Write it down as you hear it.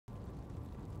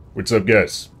What's up,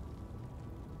 guys?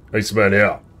 Iceman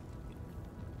here.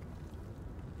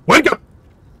 Welcome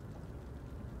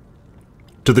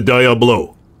to the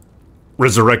Diablo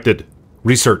Resurrected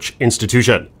Research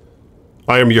Institution.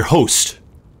 I am your host,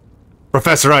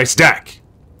 Professor Ice Dak.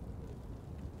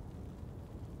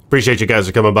 Appreciate you guys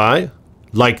for coming by.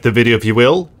 Like the video if you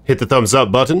will. Hit the thumbs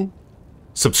up button.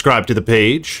 Subscribe to the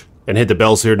page. And hit the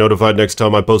bell so you're notified next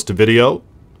time I post a video.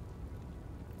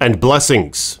 And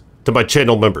blessings to my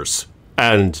channel members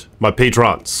and my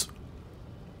patrons.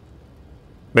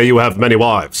 May you have many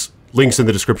wives. Links in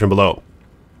the description below.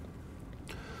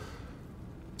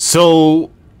 So,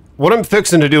 what I'm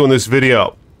fixing to do in this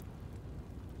video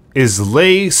is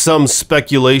lay some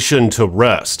speculation to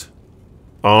rest.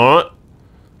 Some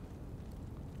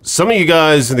of you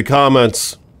guys in the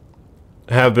comments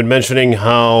have been mentioning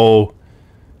how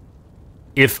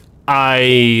if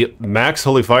I max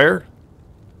Holy Fire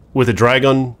with a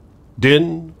Dragon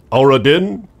Din, Aura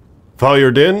Din,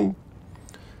 Fire Din,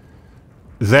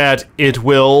 that it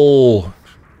will...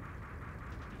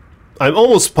 I'm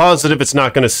almost positive it's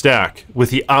not going to stack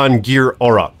with the on-gear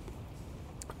aura.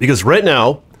 Because right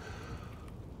now,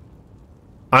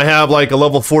 I have like a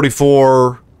level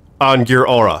 44 on-gear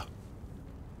aura.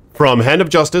 From Hand of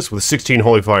Justice with 16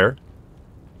 Holy Fire.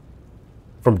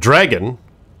 From Dragon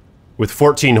with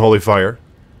 14 Holy Fire.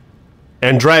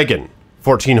 And Dragon,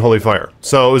 14 Holy Fire.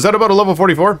 So is that about a level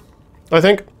 44? I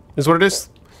think, is what it is.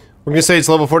 We're going to say it's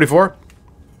level 44.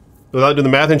 Without doing the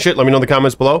math and shit, let me know in the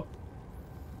comments below.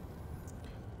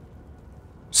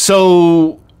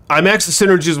 So, I maxed the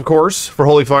synergies, of course, for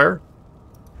Holy Fire.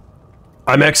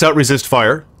 I maxed out Resist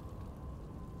Fire.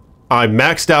 I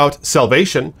maxed out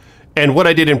Salvation. And what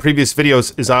I did in previous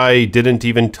videos is I didn't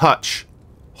even touch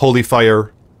Holy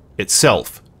Fire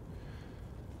itself.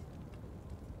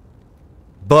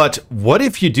 But what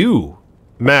if you do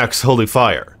max Holy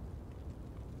Fire?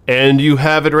 And you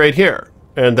have it right here.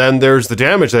 And then there's the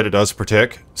damage that it does per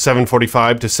tick,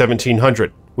 745 to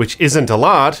 1700, which isn't a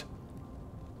lot,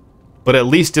 but at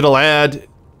least it'll add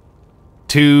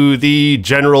to the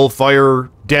general fire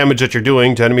damage that you're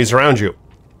doing to enemies around you.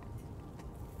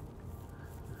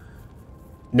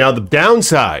 Now the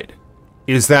downside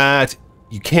is that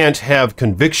you can't have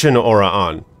Conviction Aura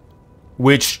on,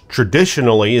 which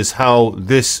traditionally is how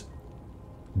this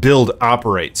build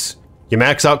operates. You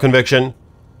max out Conviction,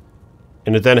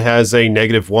 and it then has a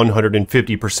negative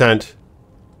 150%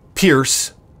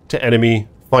 pierce to enemy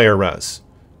fire res.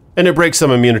 And it breaks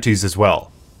some immunities as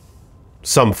well.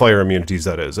 Some fire immunities,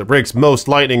 that is. It breaks most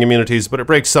lightning immunities, but it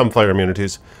breaks some fire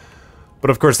immunities. But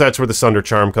of course, that's where the Sunder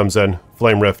Charm comes in.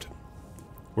 Flame Rift,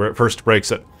 where it first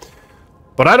breaks it.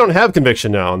 But I don't have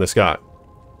Conviction now on this guy.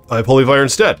 I have Holy Fire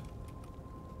instead.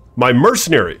 My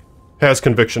Mercenary has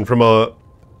Conviction from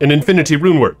an Infinity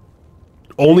Rune Word.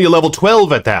 Only a level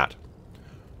 12 at that.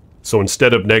 So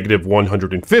instead of negative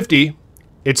 150,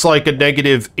 it's like a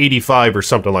negative 85 or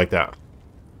something like that.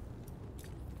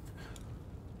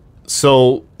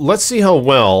 So let's see how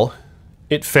well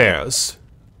it fares.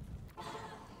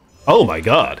 Oh my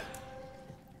god.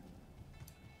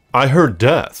 I heard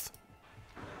death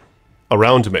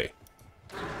around me.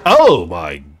 Oh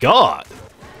my god.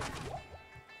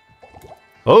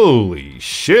 Holy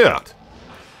shit.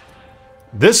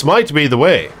 This might be the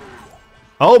way.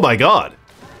 Oh my god.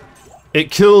 It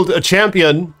killed a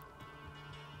champion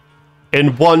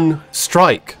in one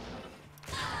strike.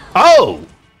 Oh!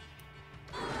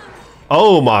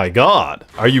 Oh my god.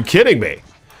 Are you kidding me?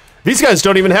 These guys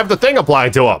don't even have the thing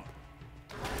applied to them.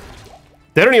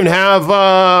 They don't even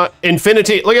have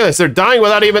infinity. Look at this. They're dying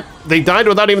without even... They died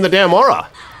without even the damn aura.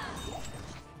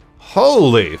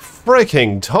 Holy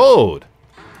freaking toad.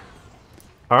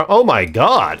 Oh my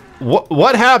god.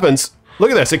 What happens?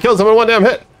 Look at this. It kills them in one damn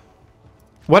hit.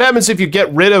 What happens if you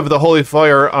get rid of the Holy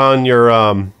Fire on your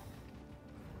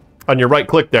right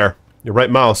click there, your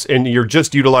right mouse, and you're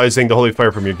just utilizing the Holy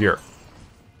Fire from your gear?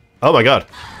 Oh my god.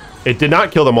 It did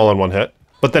not kill them all in one hit.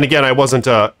 But then again, I wasn't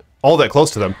all that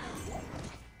close to them.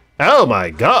 Oh my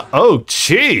god. Oh,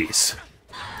 jeez.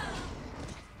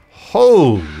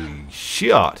 Holy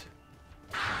shit.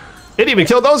 It even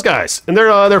killed those guys. And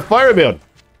they're fire immune.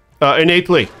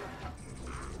 Innately.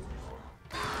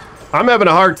 I'm having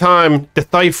a hard time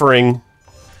deciphering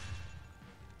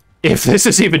if this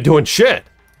is even doing shit.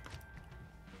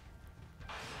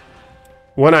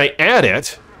 When I add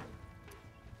it...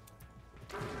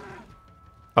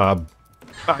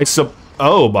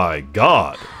 oh my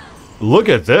god. Look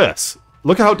at this.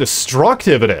 Look how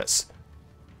destructive it is.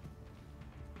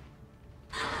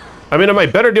 I mean, am I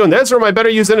better doing this or am I better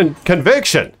using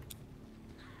Conviction?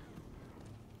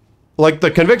 Like,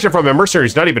 the Conviction from a Mercenary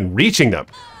is not even reaching them.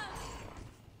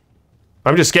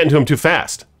 I'm just getting to him too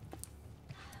fast.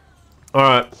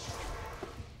 Alright.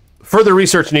 Further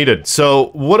research needed. So,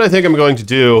 what I think I'm going to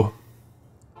do...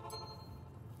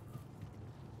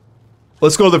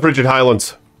 Let's go to the Frigid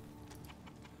Highlands.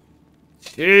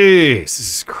 Jeez, this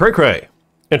is cray-cray.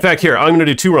 In fact, here, I'm going to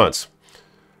do 2 runs.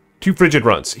 2 Frigid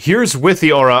runs. Here's with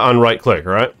the aura on right-click,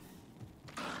 alright?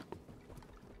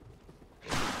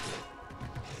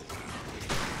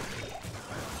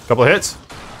 Couple of hits.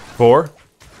 4.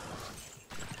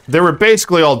 They were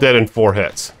basically all dead in 4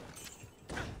 hits.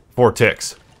 4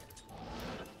 ticks.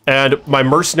 And my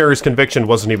Mercenary's Conviction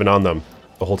wasn't even on them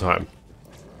the whole time.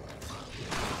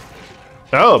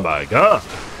 Oh my god.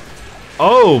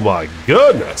 Oh my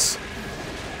goodness.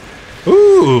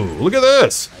 Ooh, look at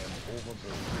this.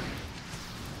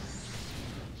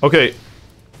 Okay.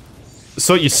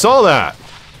 So you saw that.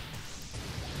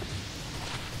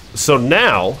 So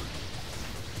now,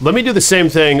 let me do the same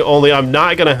thing, only I'm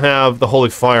not going to have the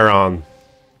Holy Fire on.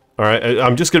 Alright,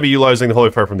 I'm just going to be utilizing the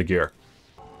Holy Fire from the gear.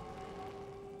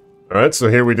 Alright, so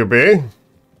here we do B.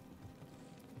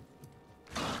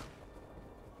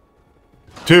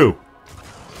 2.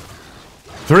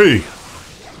 3.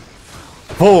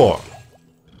 4.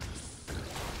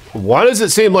 Why does it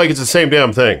seem like it's the same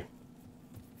damn thing?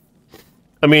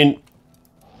 I mean,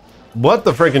 what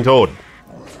the freaking toad?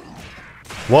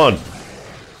 1.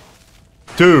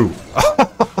 2.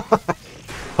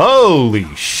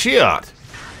 Holy shit.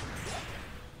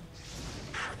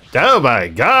 Oh my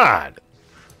god.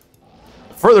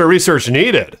 Further research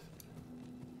needed.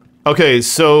 Okay,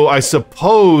 so I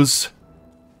suppose...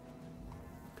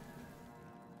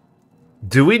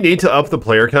 Do we need to up the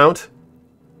player count?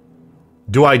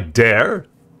 Do I dare?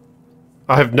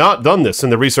 I have not done this in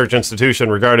the research institution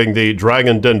regarding the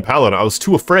Dragon Den Paladin. I was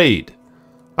too afraid,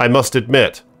 I must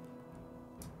admit.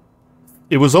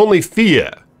 It was only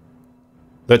fear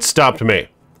that stopped me.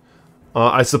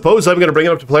 I suppose I'm going to bring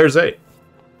it up to Players 8.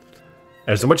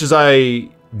 As much as I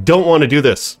don't want to do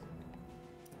this.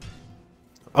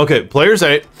 Okay, Players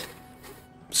 8.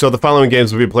 So the following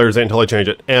games will be Players 8 until I change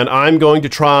it. And I'm going to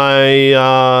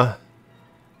try...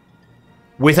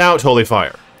 without Holy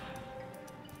Fire.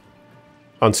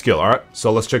 On skill, alright?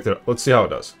 So let's check that. Let's see how it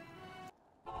does.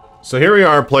 So here we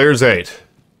are, Players 8.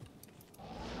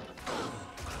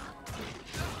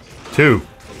 2.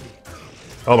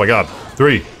 Oh my god.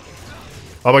 3.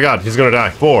 Oh my god, he's gonna die.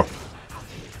 4.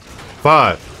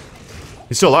 5.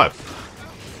 He's still alive.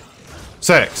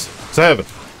 6. 7.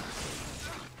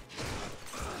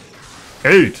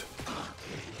 8.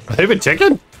 Are they even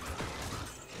ticking?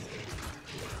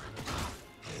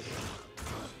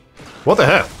 What the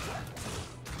heck?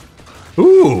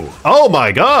 Ooh! Oh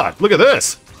my god! Look at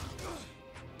this!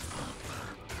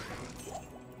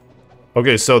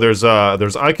 Okay, so there's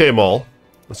IK Mall.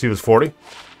 Let's see if it's 40.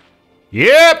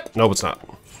 Yep! Nope, it's not.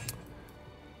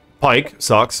 Pike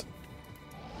sucks.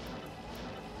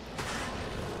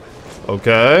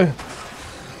 Okay.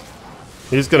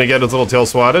 He's gonna get his little tail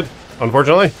swatted,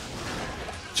 unfortunately.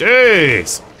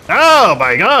 Jeez! Oh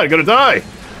my god, gonna die!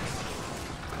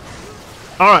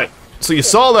 Alright, so you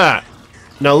saw that.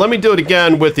 Now let me do it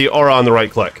again with the aura on the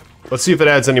right click. Let's see if it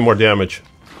adds any more damage.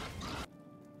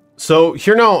 So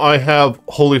here now I have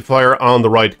Holy Fire on the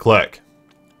right click.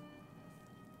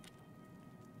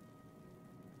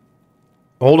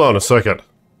 Hold on a second.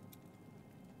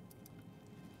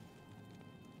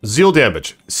 Zeal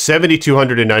damage,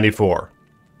 7,294.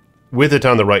 With it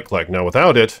on the right click. Now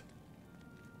without it...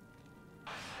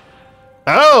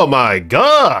 Oh my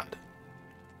god!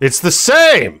 It's the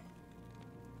same!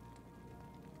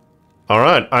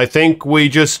 Alright, I think we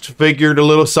just figured a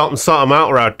little something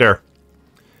out right there.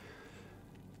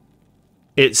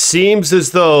 It seems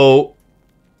as though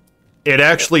it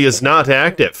actually is not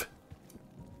active.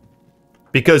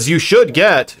 Because you should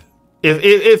get,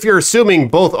 if you're assuming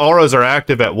both auras are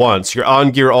active at once, your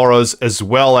on-gear auras as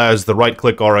well as the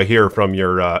right-click aura here from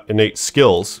your innate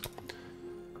skills,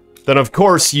 then of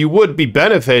course you would be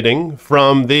benefiting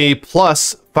from the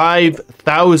plus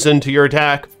 5,000 to your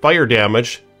attack fire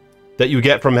damage that you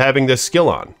get from having this skill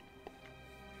on.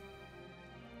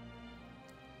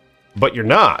 But you're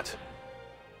not.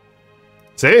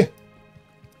 See?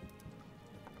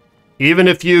 Even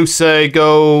if you, say,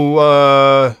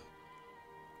 go,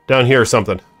 down here or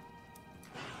something.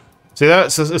 See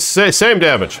that? It's the same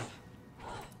damage.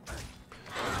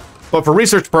 But for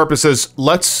research purposes,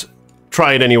 let's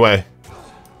try it anyway.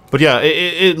 But yeah,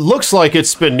 it looks like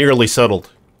it's been nearly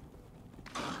settled.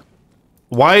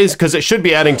 Why is... Because it should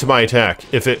be adding to my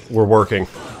attack, if it were working.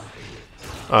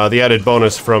 The added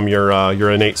bonus from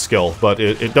your innate skill. But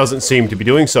it doesn't seem to be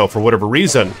doing so for whatever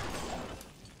reason.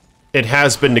 it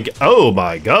has been... Oh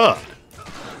my god!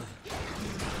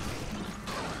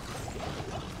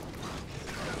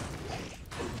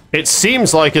 It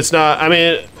seems like it's not... I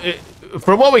mean,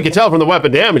 from what we can tell from the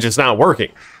weapon damage, it's not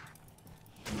working.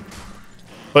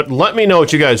 But let me know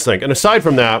what you guys think. And aside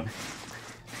from that,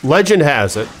 legend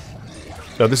has it...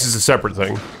 Now, this is a separate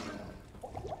thing.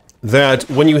 That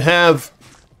when you have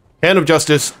Hand of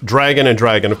Justice, Dragon, and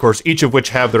Dragon, of course, each of which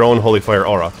have their own Holy Fire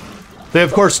aura, they,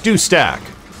 of course, do stack.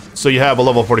 So you have a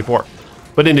level 44.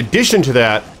 But in addition to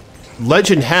that,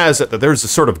 legend has it that there's a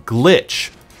sort of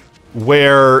glitch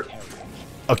where,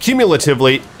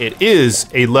 accumulatively, it is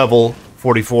a level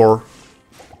 44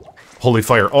 Holy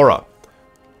Fire aura.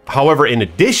 However, in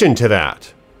addition to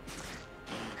that,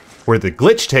 where the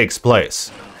glitch takes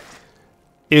place,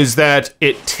 is that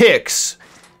it ticks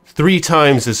 3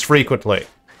 times as frequently.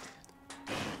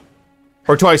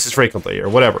 Or twice as frequently, or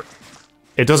whatever.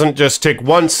 It doesn't just tick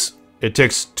once, it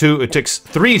ticks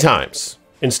 3 times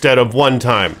instead of 1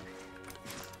 time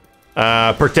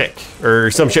per tick,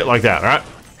 or some shit like that, alright?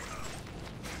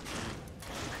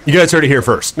 You guys heard it here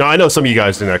first. Now, I know some of you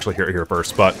guys didn't actually hear it here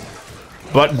first, but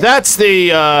that's the,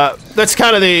 that's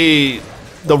kind of the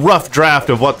rough draft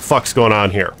of what the fuck's going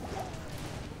on here.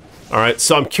 Alright,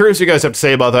 so I'm curious what you guys have to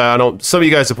say about that. I know some of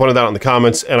you guys have pointed that out in the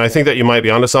comments, and I think that you might be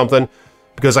onto something,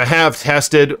 because I have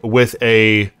tested with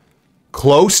a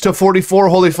close to 44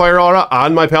 Holy Fire aura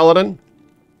on my Paladin,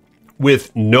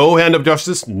 with no Hand of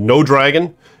Justice, no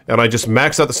Dragon, and I just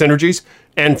maxed out the synergies,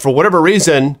 and for whatever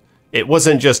reason, it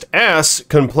wasn't just S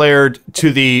compared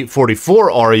to the 44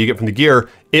 aura you get from the gear,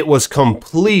 it was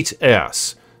complete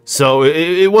S. So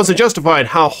it wasn't justified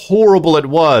how horrible it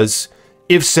was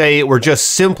if, say, it were just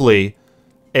simply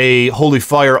a Holy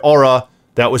Fire aura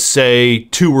that was, say,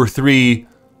 2 or 3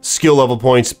 skill level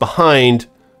points behind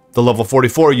the level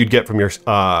 44 you'd get from your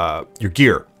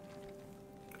gear.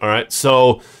 Alright,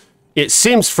 so it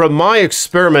seems from my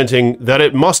experimenting that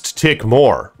it must tick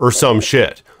more, or some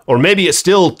shit. Or maybe it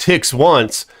still ticks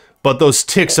once, but those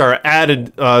ticks are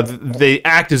added, they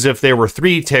act as if there were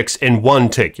 3 ticks in 1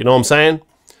 tick, you know what I'm saying?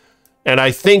 And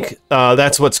I think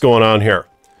that's what's going on here.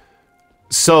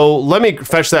 So let me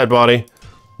fetch that body.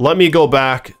 Let me go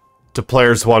back to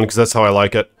Players 1, because that's how I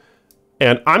like it.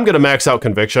 And I'm going to max out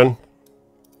Conviction,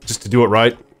 just to do it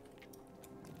right.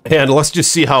 And let's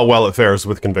just see how well it fares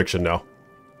with Conviction now.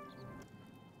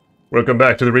 Welcome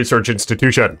back to the Research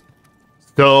Institution.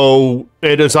 So,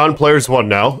 it is on Players 1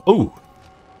 now. Ooh.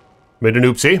 Made an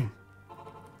oopsie.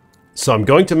 So I'm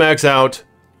going to max out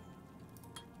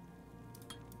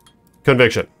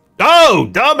Conviction. Oh,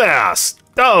 dumbass!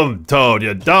 Dumb toad,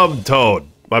 you dumb toad.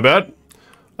 My bad.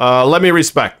 Let me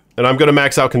respec. And I'm going to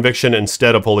max out Conviction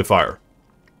instead of Holy Fire.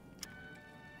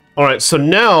 Alright, so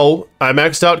now I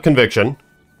maxed out Conviction.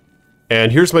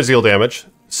 And here's my Zeal damage.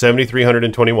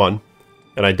 7,321.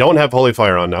 And I don't have Holy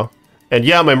Fire on now. And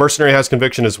yeah, my Mercenary has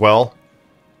Conviction as well.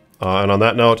 And on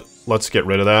that note, let's get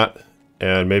rid of that.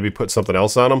 And maybe put something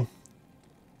else on him.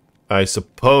 I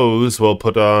suppose we'll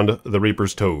put on the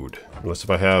Reaper's Toad. Unless if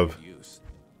I have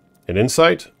an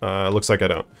Insight. Looks like I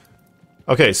don't.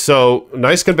 Okay, so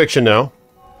nice Conviction now.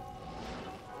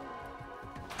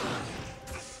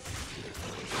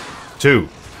 2.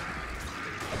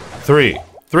 3.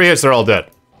 3 hits, they're all dead.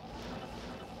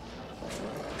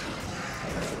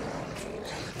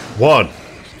 1.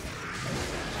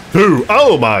 2.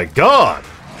 Oh my god!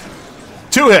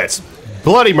 2 hits.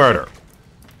 Bloody murder.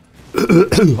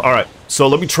 Alright, so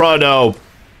let me try now.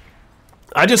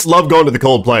 I just love going to the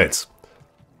cold plains.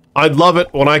 I love it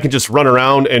when I can just run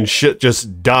around and shit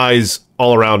just dies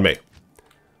all around me.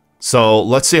 So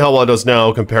let's see how well it does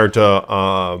now compared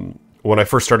to when I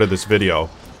first started this video.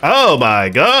 Oh my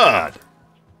god!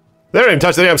 They didn't even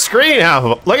touch the damn screen, half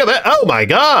of them. Look at that. Oh my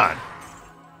god!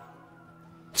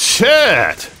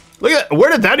 Shit! Look at that.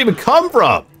 Where did that even come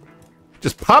from?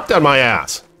 Just popped on my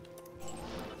ass.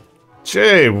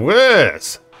 Gee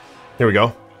whiz. Here we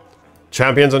go.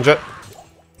 Champions and jet.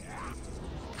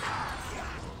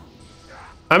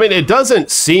 I mean, it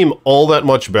doesn't seem all that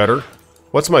much better.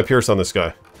 What's my Pierce on this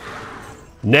guy?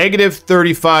 Negative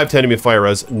 35 to enemy fire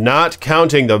res, not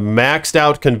counting the maxed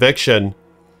out Conviction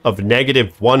of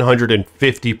negative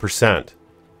 150%.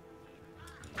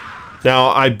 Now,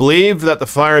 I believe that the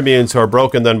fire immunes are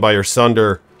broken then by your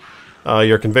Sunder.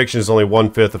 Your Conviction is only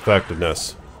 1/5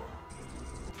 effectiveness.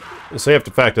 So you have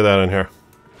to factor that in here.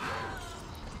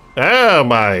 Oh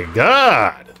my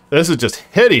god! This is just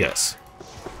hideous.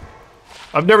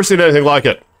 I've never seen anything like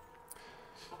it.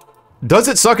 Does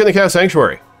it suck in the Chaos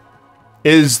Sanctuary?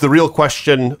 Is the real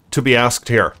question to be asked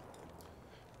here.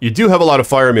 You do have a lot of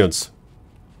fire immunes.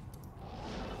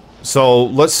 So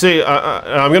let's see.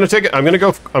 I'm gonna take it. I'm gonna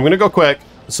go quick.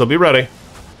 So be ready.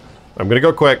 I'm gonna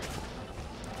go quick.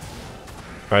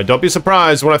 All right. Don't be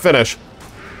surprised when I finish.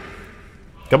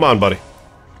 Come on, buddy.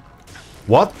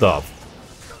 What the?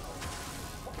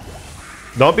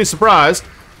 Don't be surprised.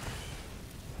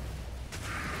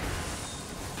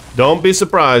 Don't be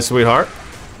surprised, sweetheart.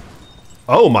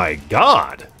 Oh my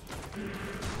God.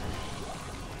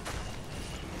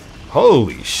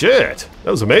 Holy shit.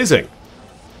 That was amazing.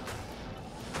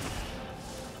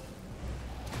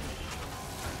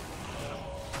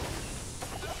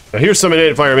 Now here's some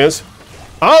innate firemen.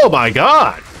 Oh my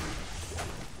God.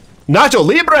 Nacho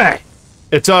Libre.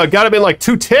 It's gotta be like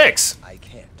 2 ticks. I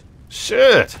can't.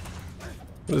 Shit.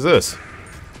 What is this?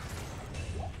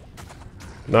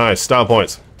 Nice, style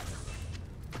points.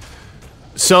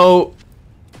 So,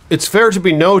 it's fair to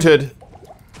be noted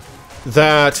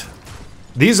that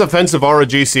these offensive aura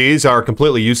GCs are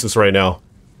completely useless right now.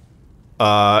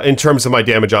 In terms of my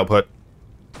damage output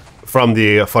from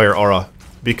the fire aura.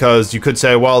 Because you could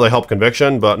say, well, they help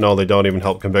conviction, but no, they don't even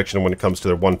help conviction when it comes to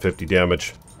their 150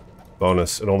 damage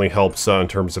bonus. It only helps in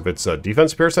terms of its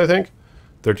defense pierce, I think.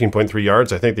 13.3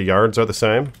 yards. I think the yards are the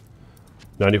same.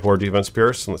 94 defense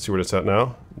pierce. Let's see what it's at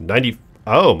now. 90.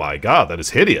 Oh my God, that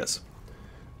is hideous.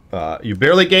 You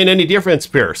barely gain any defense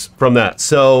pierce from that.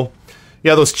 So,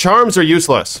 yeah, those charms are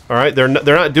useless. All right, they're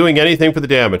not doing anything for the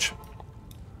damage.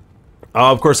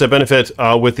 Of course, I benefit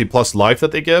with the plus life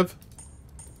that they give.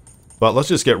 But let's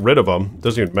just get rid of them.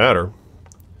 Doesn't even matter.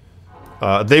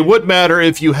 They would matter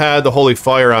if you had the Holy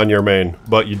Fire on your main,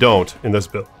 but you don't in this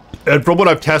build. And from what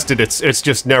I've tested, it's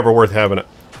just never worth having it.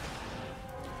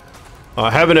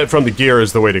 Having it from the gear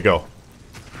is the way to go.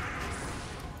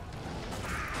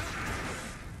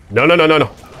 No, no, no, no, no.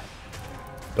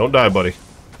 Don't die, buddy.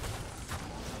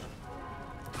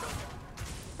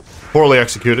 Poorly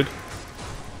executed.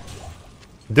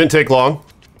 Didn't take long.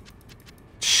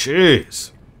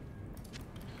 Jeez.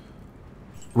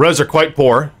 Res are quite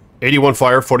poor. 81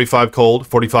 fire, 45 cold,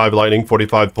 45 lightning,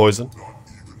 45 poison.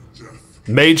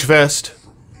 Mage Vest,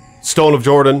 Stone of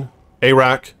Jordan,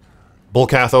 Arak,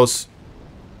 Bulkathos,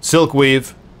 Silk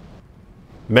Weave,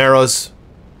 Maras,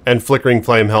 and Flickering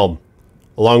Flame Helm,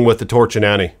 along with the Torch and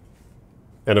Annie.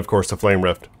 And of course the Flame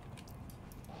Rift.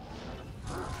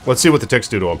 Let's see what the ticks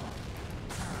do to him.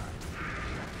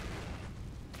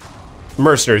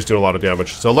 Mercenaries do a lot of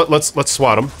damage, so let's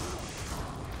swat them.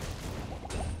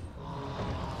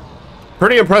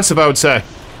 Pretty impressive, I would say.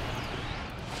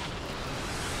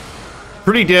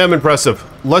 Pretty damn impressive.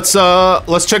 Let's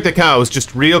check the cows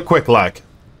just real quick like.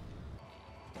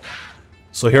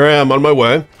 So here I am on my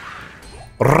way.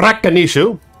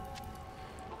 Rakanishu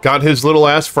got his little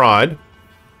ass fried.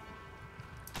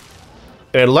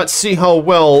 And let's see how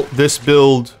well this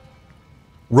build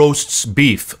roasts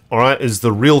beef, alright, is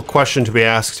the real question to be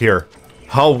asked here.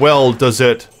 How well does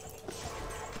it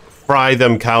fry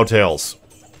them cow tails?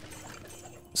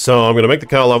 So I'm gonna make the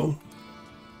cow level.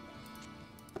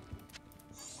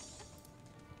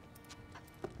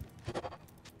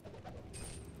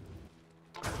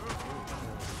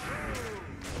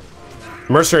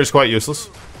 Mercenary is quite useless.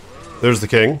 There's the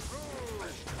king.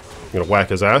 I'm gonna whack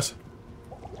his ass.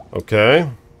 Okay,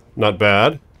 not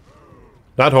bad.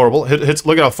 Not horrible. Hits.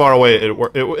 Look at how far away it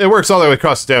works all the way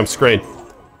across the damn screen.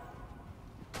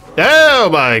 Oh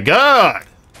my God!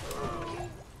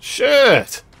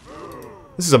 Shit!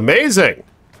 This is amazing.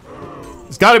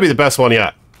 It's got to be the best one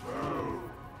yet.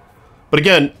 But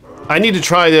again, I need to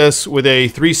try this with a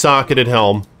 3-socketed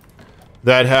helm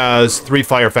that has 3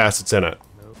 fire facets in it.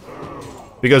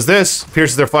 Because this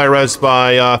pierces their fire res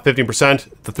by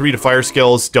 15%. The 3 to fire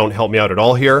skills don't help me out at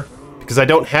all here, because I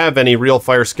don't have any real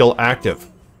fire skill active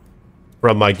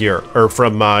from my gear, or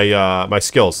from my my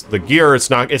skills. The gear,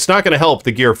 it's not going to help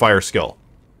the gear fire skill.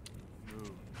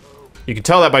 You can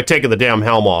tell that by taking the damn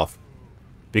helm off,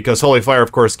 because Holy Fire,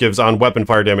 of course, gives on weapon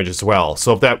fire damage as well.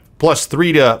 So if that plus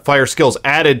 3 to fire skills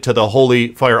added to the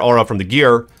Holy Fire aura from the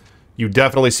gear, you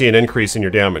definitely see an increase in your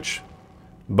damage.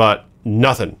 But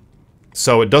nothing.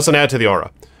 So it doesn't add to the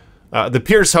aura. The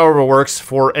Pierce, however, works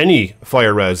for any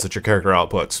fire res that your character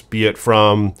outputs, be it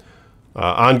from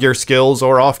on-gear skills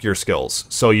or off-gear skills.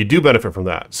 So you do benefit from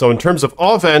that. So in terms of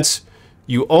offense,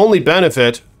 you only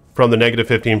benefit from the negative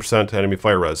 15% enemy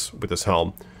fire res with this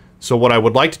helm. So what I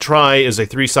would like to try is a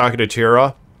 3-socketed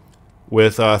tiara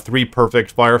with 3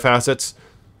 perfect fire facets.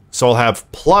 So I'll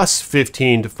have plus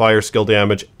 15 to fire skill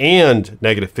damage and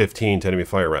negative 15 to enemy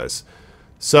fire res.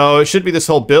 So it should be this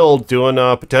whole build doing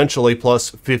potentially plus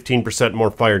 15%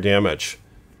 more fire damage.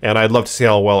 And I'd love to see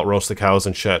how well it roasts the cows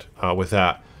and shit with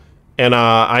that. And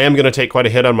I am going to take quite a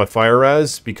hit on my fire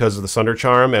res because of the Sunder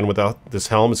Charm, and without this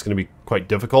helm it's going to be quite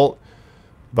difficult.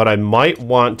 But I might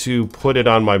want to put it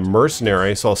on my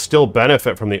Mercenary, so I'll still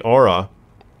benefit from the aura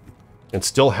and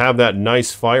still have that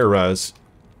nice fire res.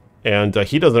 And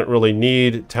he doesn't really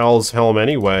need Tal's helm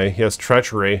anyway. He has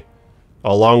Treachery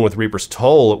along with Reaper's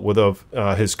Toll with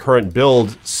his current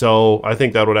build, so I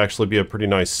think that would actually be a pretty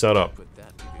nice setup.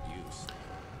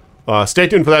 Stay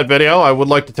tuned for that video. I would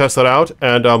like to test that out,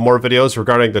 and more videos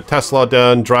regarding the Tesla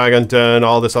Den, Dragon Den,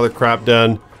 all this other crap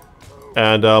den,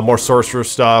 and more Sorcerer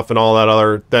stuff and all that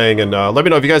other thing. And let me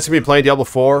know if you guys see me playing Diablo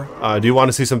 4. Do you want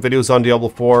to see some videos on Diablo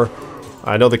 4?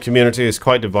 I know the community is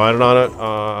quite divided on it.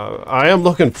 I am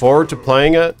looking forward to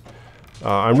playing it.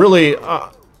 I'm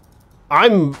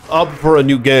up for a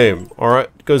new game, alright?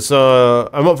 Because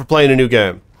I'm up for playing a new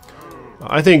game.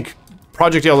 I think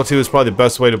Project Diablo 2 is probably the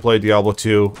best way to play Diablo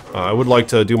 2. I would like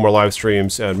to do more live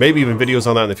streams and maybe even videos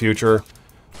on that in the future.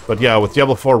 But yeah, with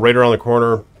Diablo 4 right around the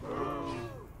corner,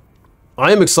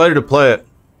 I am excited to play it.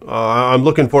 I'm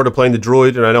looking forward to playing the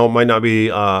Druid, and I know it might not be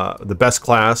the best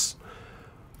class,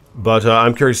 but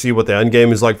I'm curious to see what the end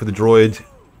game is like for the Druid.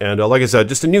 And like I said,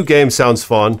 just a new game sounds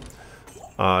fun.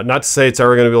 Not to say it's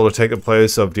ever going to be able to take the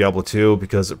place of Diablo 2,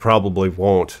 because it probably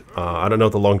won't. I don't know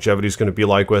what the longevity is going to be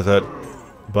like with it.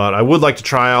 But I would like to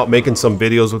try out making some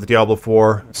videos with Diablo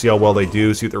 4, see how well they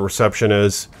do, see what the reception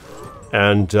is,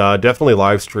 and definitely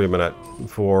live streaming it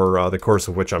for the course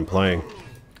of which I'm playing.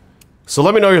 So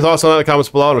let me know your thoughts on that in the comments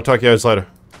below, and I'll talk to you guys later.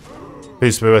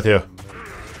 Peace be with you.